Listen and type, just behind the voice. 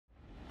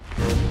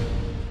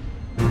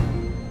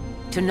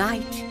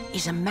Tonight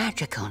is a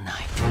magical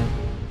night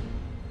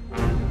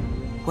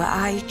where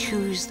I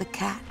choose the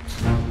cat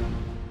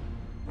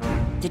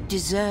that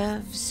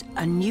deserves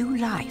a new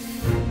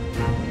life.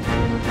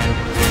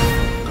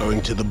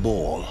 Going to the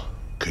ball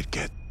could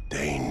get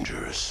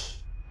dangerous.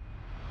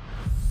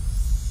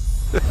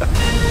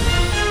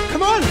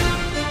 Come on!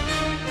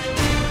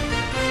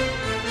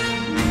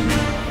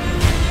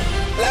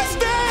 Let's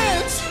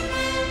dance!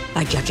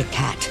 I judge a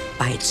cat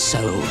by its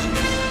soul.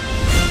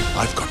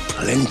 I've got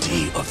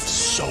plenty of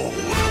soul.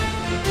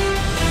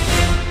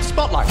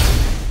 Spotlight!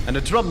 And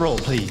a drum roll,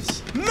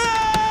 please. Milk!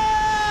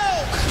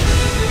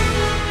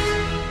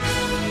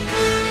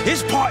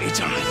 It's party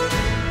time!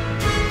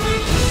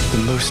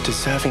 The most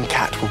deserving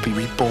cat will be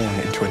reborn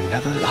into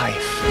another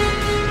life.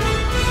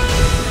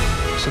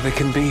 So they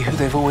can be who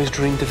they've always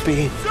dreamed of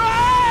being.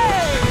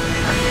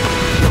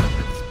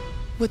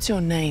 What's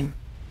your name?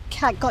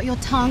 Cat got your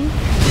tongue?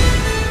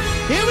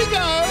 Here we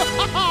go!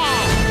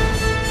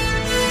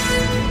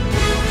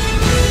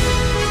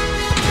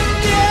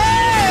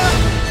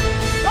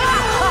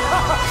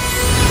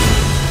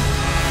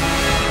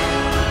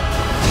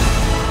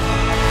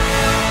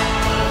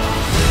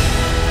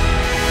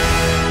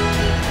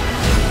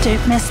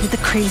 Don't mess with the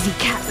crazy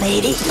cat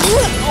lady.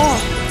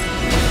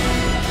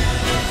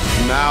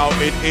 Now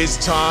it is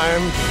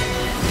time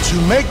to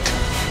make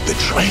the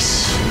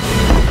choice.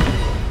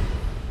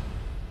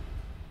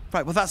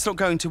 Right, well, that's not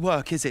going to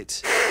work, is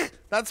it?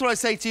 That's what I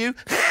say to you.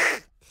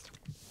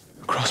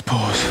 Cross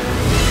paws.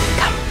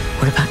 Come,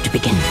 we're about to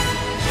begin.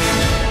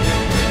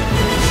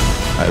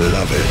 I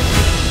love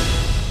it.